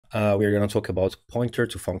we're going to talk about pointer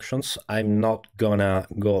to functions. I'm not gonna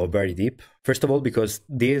go very deep. First of all, because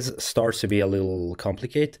this starts to be a little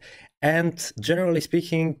complicated. And generally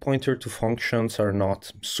speaking, pointer to functions are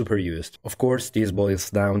not super used. Of course, this boils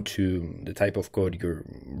down to the type of code you're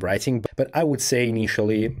writing. But I would say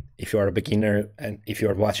initially, if you are a beginner and if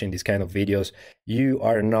you're watching these kind of videos, you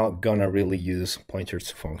are not gonna really use pointers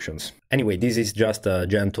to functions. Anyway, this is just a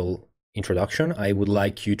gentle introduction. I would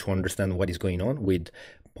like you to understand what is going on with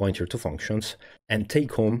pointer to functions and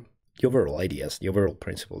take home the overall ideas, the overall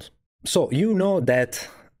principles. So you know that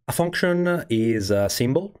a function is a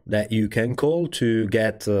symbol that you can call to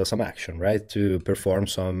get some action, right? To perform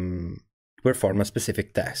a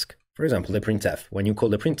specific task. For example, the printf. When you call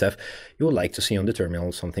the printf, you would like to see on the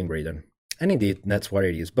terminal something written. And indeed, that's what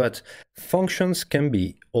it is. But functions can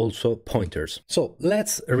be also pointers. So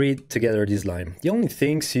let's read together this line. The only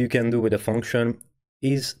things you can do with a function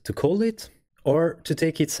is to call it or to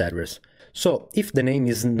take its address. So if the name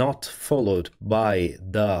is not followed by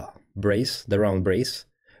the brace, the round brace,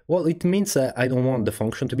 well, it means that I don't want the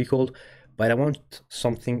function to be called, but I want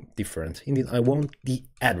something different. Indeed, I want the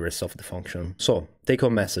address of the function. So take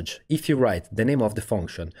home message. If you write the name of the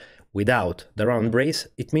function without the round brace,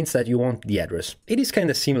 it means that you want the address. It is kind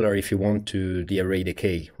of similar if you want to the array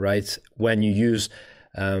decay, right? When you use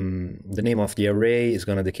the name of the array is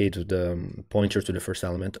going to decay to the pointer to the first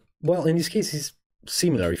element. Well, in this case, it's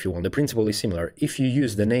similar if you want. The principle is similar. If you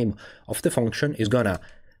use the name of the function, it's going to,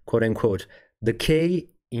 quote unquote, decay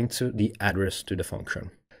into the address to the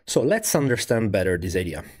function. So let's understand better this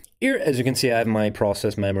idea. Here, as you can see, I have my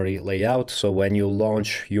process memory layout. So when you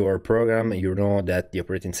launch your program, you know that the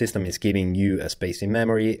operating system is giving you a space in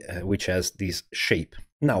memory, which has this shape.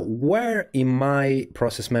 Now, where in my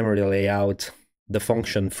process memory layout, the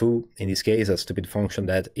function foo, in this case, a stupid function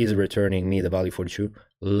that is returning me the value 42,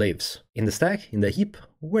 lives? In the stack, in the heap,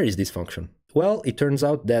 where is this function? Well, it turns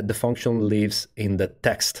out that the function lives in the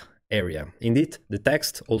text area. Indeed, the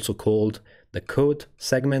text, also called the code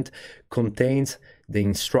segment, contains the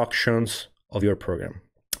instructions of your program.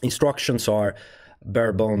 Instructions are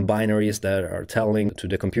bare-bone binaries that are telling to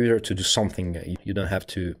the computer to do something. You don't have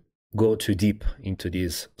to go too deep into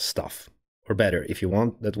this stuff. Or better, if you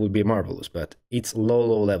want, that would be marvelous, but it's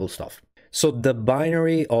low level stuff. So the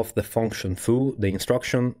binary of the function foo, the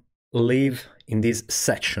instruction, live in this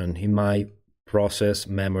section in my process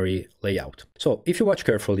memory layout. So if you watch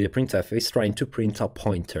carefully, the printf is trying to print a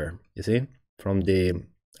pointer, you see, from the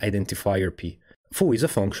identifier p. Foo is a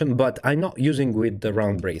function, but I'm not using with the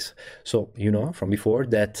round brace. So you know from before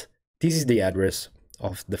that this is the address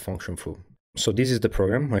of the function foo. So this is the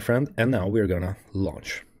program, my friend, and now we're gonna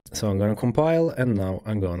launch. So I'm gonna compile and now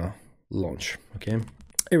I'm gonna launch, okay?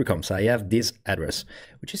 Here it comes, I have this address,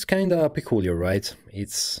 which is kind of peculiar, right?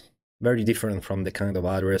 It's very different from the kind of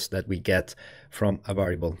address that we get from a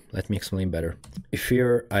variable. Let me explain better. If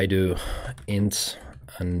here I do int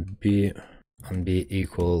and b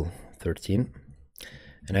equal 13,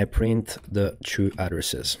 and I print the two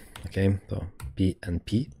addresses, okay? So p and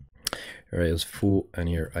p. Here I use foo, and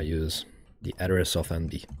here I use the address of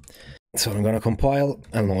nb. So I'm gonna compile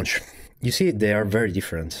and launch. You see, they are very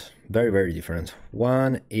different, very different.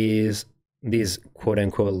 One is this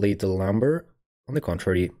quote-unquote little number. On the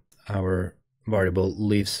contrary, our variable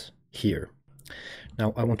lives here.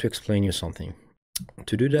 Now I want to explain you something.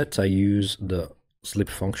 To do that, I use the sleep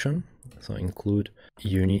function. So include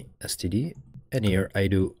uni std, and here I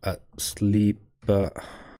do a sleep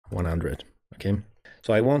 100. Okay.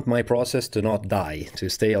 So I want my process to not die, to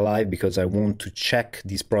stay alive, because I want to check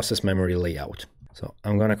this process memory layout. So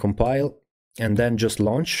I'm gonna compile and then just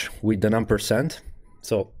launch with the %.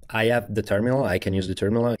 So I have the terminal, I can use the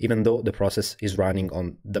terminal, even though the process is running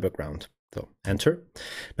on the background. So enter.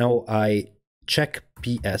 Now I check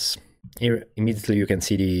PS. Here immediately you can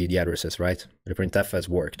see the addresses, right? The printf has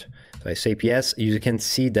worked. So I say PS, you can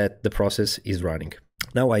see that the process is running.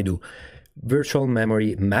 Now I do virtual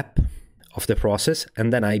memory map of the process,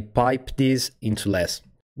 and then I pipe this into less.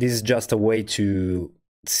 This is just a way to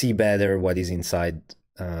see better what is inside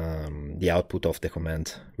the output of the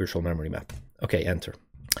command virtual memory map. Okay, enter.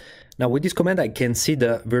 Now with this command I can see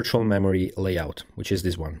the virtual memory layout, which is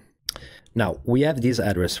this one. Now we have this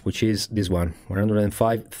address, which is this one,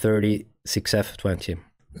 105.36F20.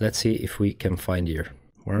 Let's see if we can find here.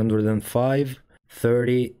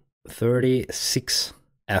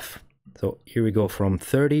 105.36F. So here we go from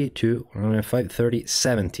 30 to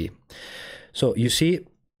 105.30.70. So you see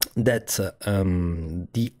that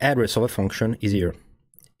the address of a function is here,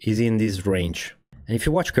 is in this range. And if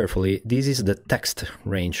you watch carefully, this is the text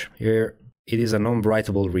range. Here it is a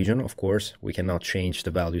non-writable region, of course. We cannot change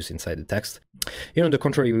the values inside the text. Here on the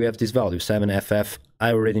contrary, we have this value 7ff.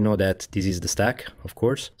 I already know that this is the stack, of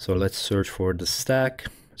course. So let's search for the stack.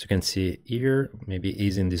 As you can see here, maybe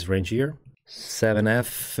is in this range here.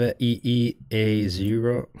 7f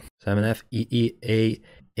EEA0, 7f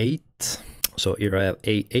EEA8. So here I have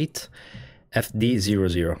A8,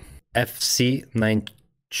 FD00,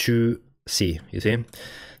 FC92C, you see?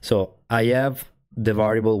 So I have the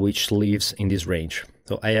variable which lives in this range.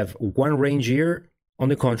 So I have one range here. On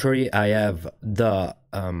the contrary, I have the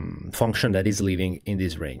function that is living in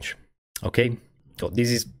this range. Okay, so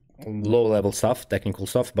this is low-level stuff, technical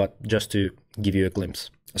stuff, but just to give you a glimpse.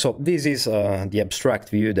 So this is the abstract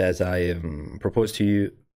view that I proposed to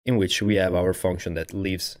you, in which we have our function that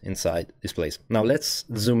lives inside this place. Now let's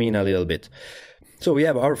zoom in a little bit. So we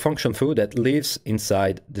have our function foo that lives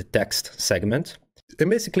inside the text segment. And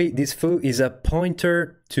basically this foo is a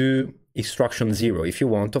pointer to instruction 0, if you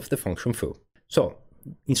want, of the function foo. So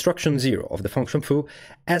instruction 0 of the function foo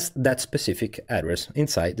has that specific address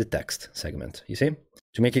inside the text segment, you see?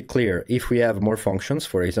 To make it clear, if we have more functions,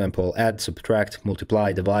 for example, add, subtract,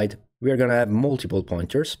 multiply, divide, we are going to have multiple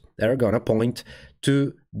pointers that are going to point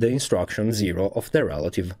to the instruction 0 of the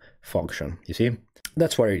relative function, you see?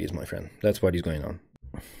 That's what it is, my friend. That's what is going on.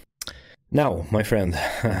 Now, my friend,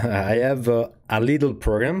 I have a little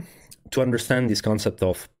program to understand this concept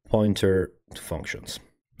of pointer to functions,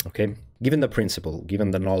 okay? Given the principle,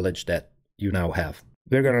 given the knowledge that you now have,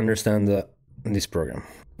 we're going to understand this program.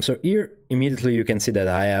 So here, immediately you can see that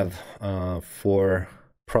I have 4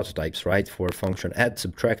 prototypes, right? For function add,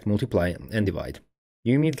 subtract, multiply, and divide.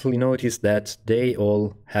 You immediately notice that they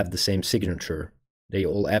all have the same signature. They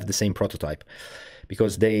all have the same prototype,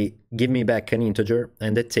 because they give me back an integer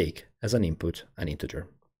and they take as an input an integer,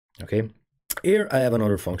 okay? Here I have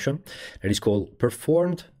another function that is called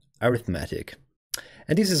performed arithmetic.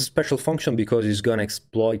 And this is a special function because it's gonna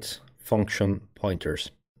exploit function pointers.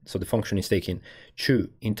 So the function is taking 2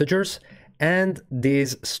 integers and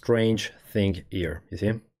this strange thing here, you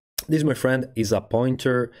see? This, my friend, is a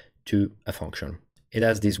pointer to a function. It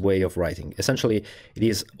has this way of writing. Essentially, it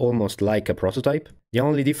is almost like a prototype. The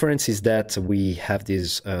only difference is that we have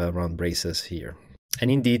these round braces here. And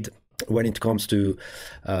indeed, when it comes to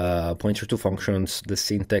pointer to functions, the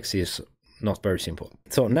syntax is not very simple.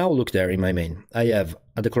 So now look there in my main. I have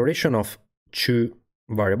a declaration of 2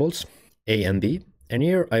 variables, a and b. And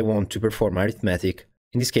here I want to perform arithmetic.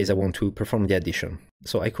 In this case, I want to perform the addition.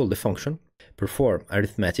 So I call the function perform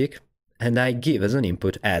arithmetic, and I give as an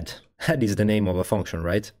input add. Add is the name of a function,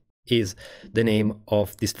 right? Is the name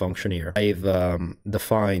of this function here. I've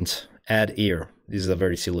defined add here. This is a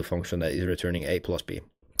very silly function that is returning a plus b.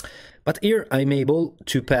 But here I'm able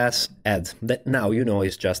to pass add. That now you know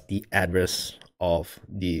is just the address of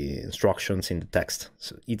the instructions in the text.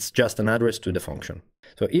 So it's just an address to the function.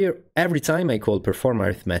 So here, every time I call perform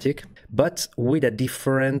arithmetic, but with a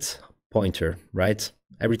different pointer, right?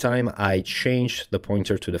 Every time I change the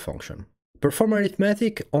pointer to the function. Perform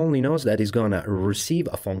arithmetic only knows that it's gonna receive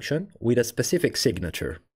a function with a specific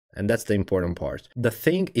signature. And that's the important part. The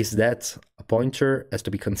thing is that a pointer has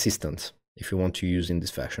to be consistent if you want to use in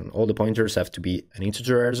this fashion. All the pointers have to be an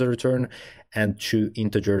integer as a return and 2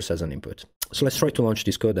 integers as an input. So let's try to launch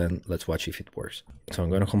this code and let's watch if it works. So I'm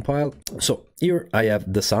going to compile. So here I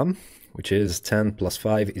have the sum, which is 10 plus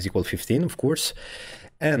 5 is equal 15, of course.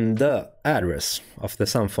 And the address of the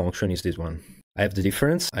sum function is this one. I have the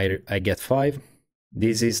difference. I get 5.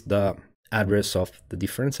 This is the address of the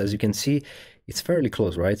difference. As you can see, it's fairly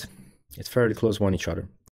close, right? It's fairly close one each other.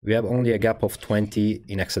 We have only a gap of 20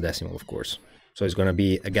 in hexadecimal, of course. So it's going to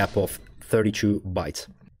be a gap of 32 bytes.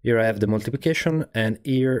 Here I have the multiplication, and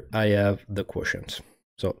here I have the quotient,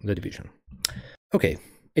 so the division. Okay,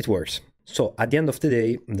 it works. So at the end of the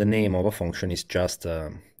day, the name of a function is just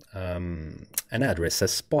an address, a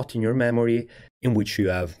spot in your memory in which you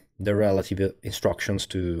have the relative instructions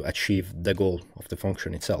to achieve the goal of the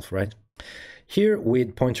function itself, right? Here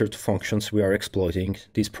with pointer to functions, we are exploiting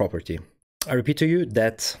this property. I repeat to you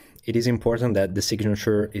that it is important that the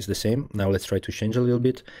signature is the same. Now let's try to change a little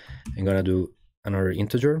bit. I'm gonna do another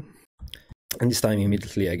integer, and this time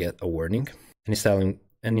immediately I get a warning and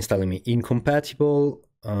it's telling me incompatible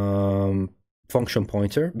function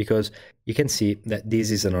pointer, because you can see that this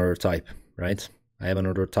is another type, right? I have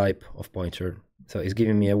another type of pointer, so it's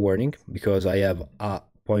giving me a warning because I have a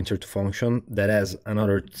pointer to function that has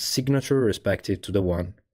another signature respective to the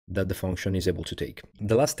one that the function is able to take.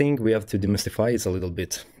 The last thing we have to demystify is a little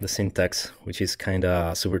bit the syntax, which is kind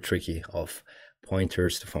of super tricky of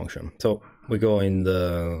pointers to function. So we go in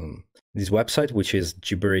this website, which is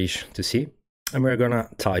gibberish to see, and we're gonna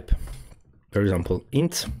type for example,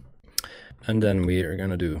 int, and then we are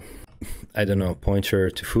gonna do, I don't know, pointer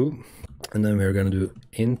to foo, and then we're gonna do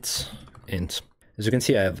int. As you can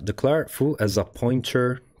see, I have declare foo as a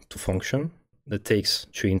pointer to function that takes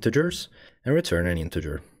 2 integers and return an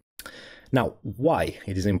integer. Now, why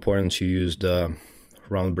it is important to use the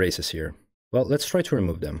round braces here? Well, let's try to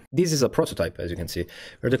remove them. This is a prototype, as you can see.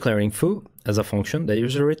 We're declaring foo as a function that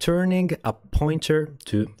is returning a pointer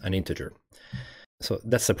to an integer. So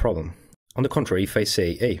that's the problem. On the contrary, if I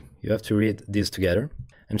say, hey, you have to read this together,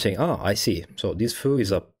 I'm saying, oh, I see. So this foo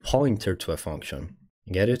is a pointer to a function.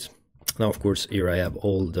 You get it? Now, of course, here I have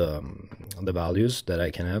all the values that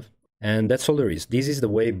I can have. And that's all there is. This is the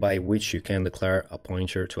way by which you can declare a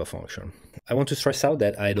pointer to a function. I want to stress out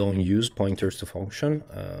that I don't use pointers to function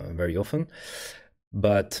very often,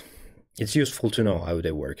 but it's useful to know how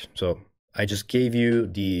they work. So I just gave you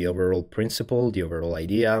the overall principle, the overall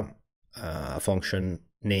idea. A function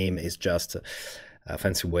name is just a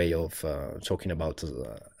fancy way of talking about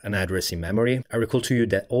an address in memory. I recall to you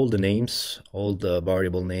that all the names, all the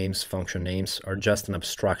variable names, function names are just an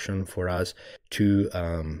abstraction for us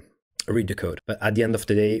to read the code. But at the end of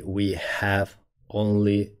the day, we have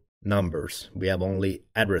only numbers, we have only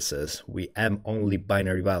addresses, we have only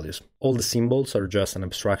binary values. All the symbols are just an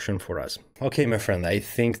abstraction for us. Okay, my friend, I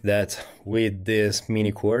think that with this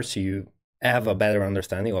mini course, you have a better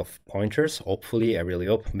understanding of pointers. Hopefully, I really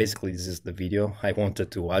hope. Basically, this is the video I wanted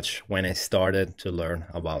to watch when I started to learn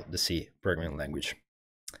about the C programming language.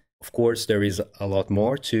 Of course, there is a lot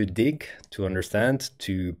more to dig, to understand,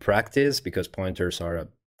 to practice, because pointers are a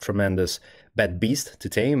tremendous bad beast to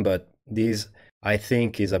tame, but this, I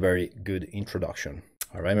think, is a very good introduction.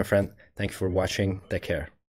 All right, my friend, thank you for watching. Take care.